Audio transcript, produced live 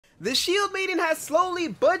The Shield Maiden has slowly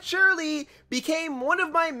but surely became one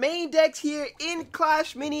of my main decks here in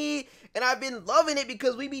Clash Mini, and I've been loving it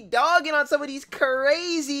because we be dogging on some of these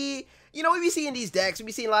crazy, you know, we be seeing these decks, we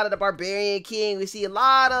be seeing a lot of the Barbarian King, we see a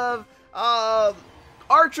lot of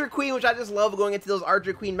Archer Queen, which I just love going into those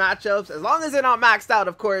Archer Queen matchups, as long as they're not maxed out,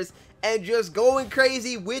 of course, and just going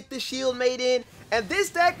crazy with the Shield Maiden. And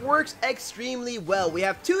this deck works extremely well. We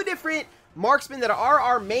have two different marksmen that are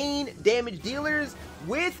our main damage dealers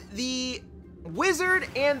with the Wizard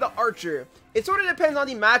and the Archer. It sort of depends on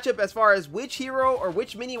the matchup as far as which hero or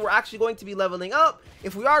which mini we're actually going to be leveling up.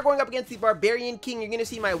 If we are going up against the Barbarian King, you're going to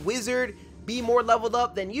see my Wizard be more leveled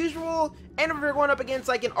up than usual. And if we're going up against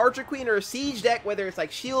like an Archer Queen or a Siege deck, whether it's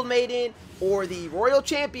like Shield Maiden or the Royal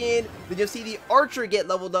Champion, then you'll see the Archer get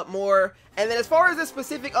leveled up more. And then as far as the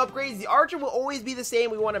specific upgrades, the Archer will always be the same.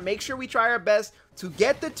 We want to make sure we try our best to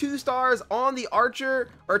get the 2 stars on the Archer,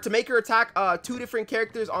 or to make her attack 2 different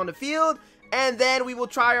characters on the field. And then we will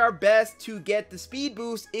try our best to get the speed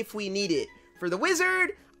boost if we need it. For the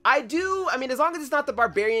Wizard, I mean, as long as it's not the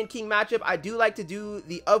Barbarian King matchup, I do like to do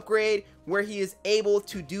the upgrade where he is able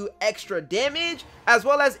to do extra damage, as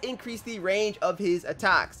well as increase the range of his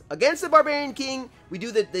attacks. Against the Barbarian King, we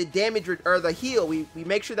do the damage, or the heal. We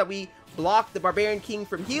make sure that we block the Barbarian King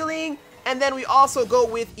from healing, and then we also go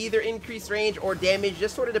with either increased range or damage,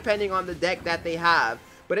 just sort of depending on the deck that they have.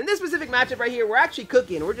 But in this specific matchup right here, we're actually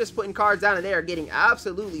cooking. We're just putting cards down and they are getting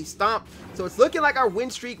absolutely stomped. So it's looking like our win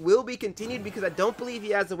streak will be continued, because I don't believe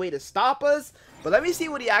he has a way to stop us. But let me see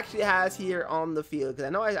what he actually has here on the field, because I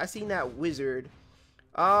know I seen that Wizard.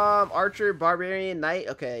 Archer, Barbarian, Knight.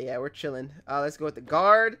 Okay, yeah, we're chilling. Let's go with the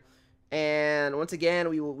Guard. And once again,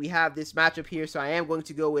 we have this matchup here, so I am going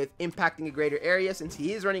to go with impacting a greater area since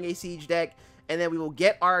he is running a siege deck. And then we will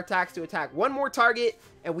get our attacks to attack one more target,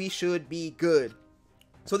 and we should be good.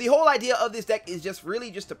 So the whole idea of this deck is just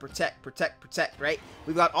really just to protect, right?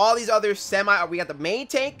 We've got all these other we got the main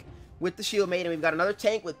tank with the Shield Maiden, we've got another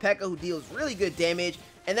tank with P.E.K.K.A who deals really good damage,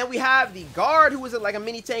 and then we have the Guard who is like a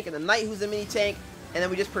mini tank, and the Knight who's a mini tank, and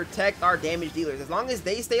then we just protect our damage dealers. As long as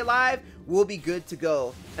they stay alive, we'll be good to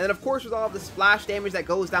go. And then of course, with all of the splash damage that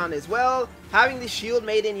goes down as well, having the Shield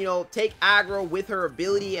Maiden, you know, take aggro with her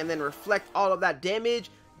ability and then reflect all of that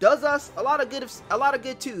damage does us a lot of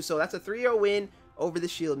good too. So that's a 3-0 win over the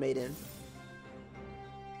Shield Maiden.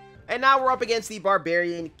 And now we're up against the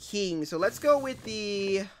Barbarian King. So let's go with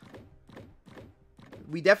the...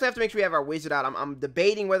 We definitely have to make sure we have our Wizard out. I'm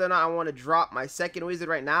debating whether or not I want to drop my second Wizard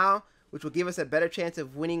right now, which will give us a better chance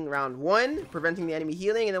of winning round 1, preventing the enemy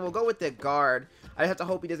healing. And then we'll go with the Guard. I have to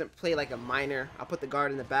hope he doesn't play like a Miner. I'll put the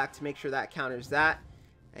Guard in the back to make sure that counters that.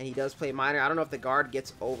 And he does play Miner. I don't know if the Guard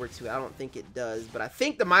gets over to it. I don't think it does. But I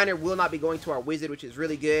think the Miner will not be going to our Wizard, which is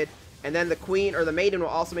really good. And then the Queen, or the Maiden, will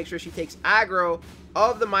also make sure she takes aggro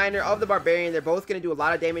of the Miner, of the Barbarian. They're both going to do a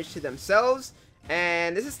lot of damage to themselves.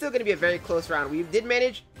 And this is still going to be a very close round. We did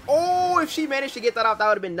manage... Oh, if she managed to get that off, that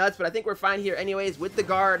would have been nuts. But I think we're fine here anyways with the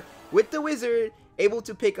Guard, with the Wizard, able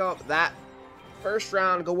to pick up that first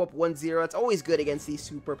round, go up 1-0. It's always good against these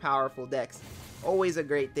super powerful decks. Always a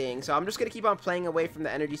great thing. So I'm just going to keep on playing away from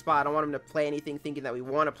the energy spot. I don't want him to play anything thinking that we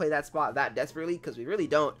want to play that spot that desperately, because we really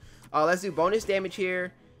don't. Let's do bonus damage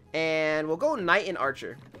here. And we'll go Knight and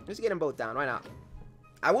Archer. Just get them both down. Why not?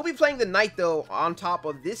 I will be playing the Knight, though, on top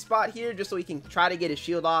of this spot here, just so he can try to get his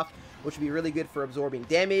shield off, which would be really good for absorbing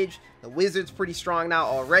damage. The Wizard's pretty strong now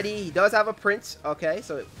already. He does have a Prince. Okay,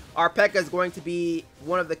 so our P.E.K.K.A is going to be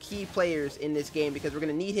one of the key players in this game, because we're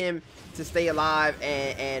going to need him to stay alive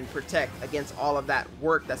and protect against all of that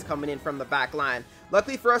work that's coming in from the back line.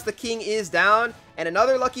 Luckily for us, the King is down. And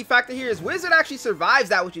another lucky factor here is Wizard actually survives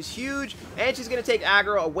that, which is huge. And she's going to take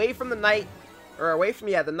aggro away from the Knight, or away from,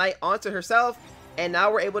 yeah, the Knight onto herself. And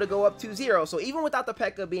now we're able to go up 2-0. So even without the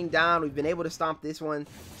P.E.K.K.A being down, we've been able to stomp this one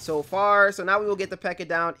so far. So now we will get the P.E.K.K.A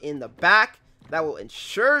down in the back. That will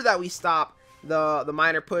ensure that we stop the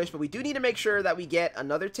Miner push. But we do need to make sure that we get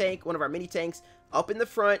another tank, one of our mini tanks, up in the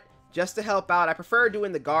front just to help out. I prefer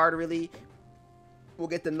doing the Guard, really. We'll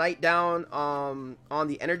get the Knight down on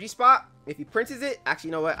the energy spot. If he princes it, actually,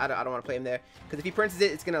 you know what? I don't want to play him there, because if he princes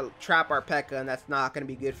it, it's going to trap our P.E.K.K.A, and that's not going to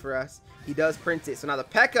be good for us. He does print it. So now the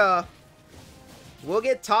P.E.K.K.A will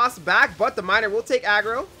get tossed back, but the Miner will take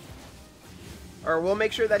aggro. Or we'll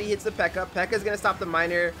make sure that he hits the P.E.K.K.A. P.E.K.K.A is going to stop the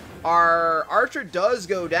Miner. Our Archer does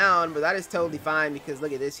go down, but that is totally fine, because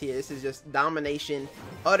look at this here. This is just domination,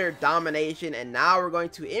 utter domination. And now we're going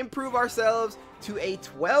to improve ourselves to a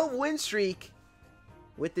 12 win streak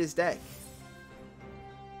with this deck.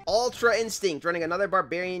 Ultra Instinct, running another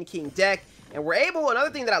Barbarian King deck. And we're able, another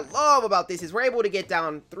thing that I love about this is we're able to get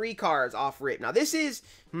down 3 cards off rip. Now this is,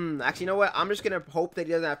 actually, you know what? I'm just going to hope that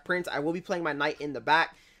he doesn't have Prince. I will be playing my Knight in the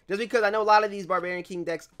back. Just because I know a lot of these Barbarian King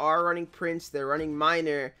decks are running Prince, they're running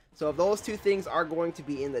Miner. So if those 2 things are going to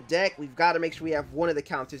be in the deck, we've got to make sure we have one of the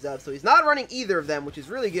counters up. So he's not running either of them, which is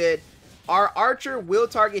really good. Our Archer will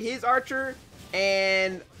target his Archer,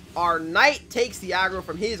 and our Knight takes the aggro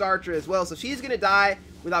from his Archer as well. So she's going to die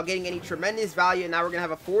without getting any tremendous value, and now we're going to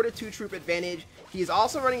have a 4-2 troop advantage. He is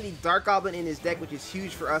also running the Dark Goblin in his deck, which is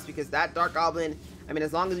huge for us because that Dark Goblin, I mean,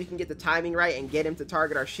 as long as we can get the timing right and get him to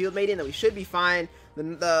target our Shield Maiden, then we should be fine.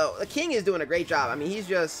 The King is doing a great job. I mean, he's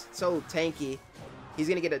just so tanky. He's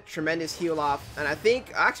going to get a tremendous heal off, and I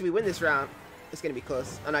think, actually, we win this round. It's going to be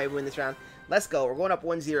close. Oh, no, we win this round. Let's go. We're going up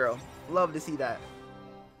 1-0. Love to see that.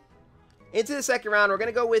 Into the second round, we're going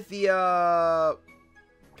to go with the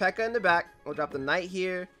P.E.K.K.A. in the back. We'll drop the Knight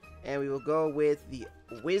here, and we will go with the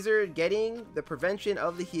Wizard getting the prevention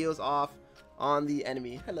of the heals off on the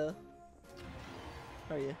enemy. Hello.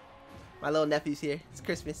 How are you? My little nephew's here. It's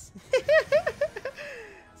Christmas.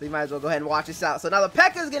 So you might as well go ahead and watch this out. So now the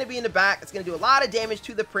P.E.K.K.A. is going to be in the back. It's going to do a lot of damage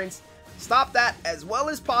to the Prince. Stop that as well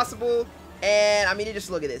as possible. And I mean, just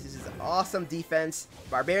look at this. This is awesome defense.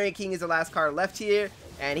 Barbarian King is the last card left here,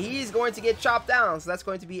 and he's going to get chopped down. So that's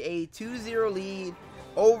going to be a 2-0 lead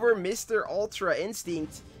over Mr. Ultra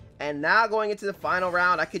Instinct. And now going into the final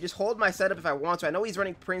round, I could just hold my setup if I want to. I know he's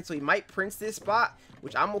running Prince, so he might Prince this spot,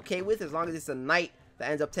 which I'm okay with as long as it's a Knight that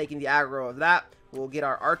ends up taking the aggro of that. We'll get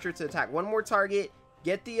our Archer to attack one more target,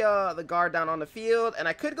 get the guard down on the field, and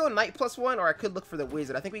I could go Knight +1, or I could look for the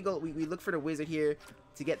Wizard. I think we look for the Wizard here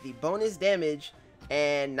to get the bonus damage.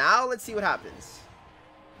 And now let's see what happens.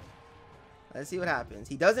 Let's see what happens.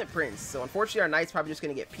 He doesn't Prince, so unfortunately our Knight's probably just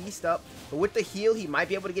going to get pieced up. But with the heal, he might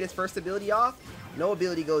be able to get his first ability off. No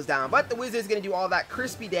ability goes down, but the Wizard's going to do all that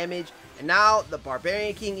crispy damage. And now the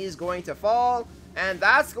Barbarian King is going to fall, and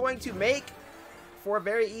that's going to make for a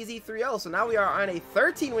very easy 3-0. So now we are on a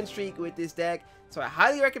 13-win streak with this deck. So I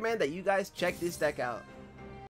highly recommend that you guys check this deck out.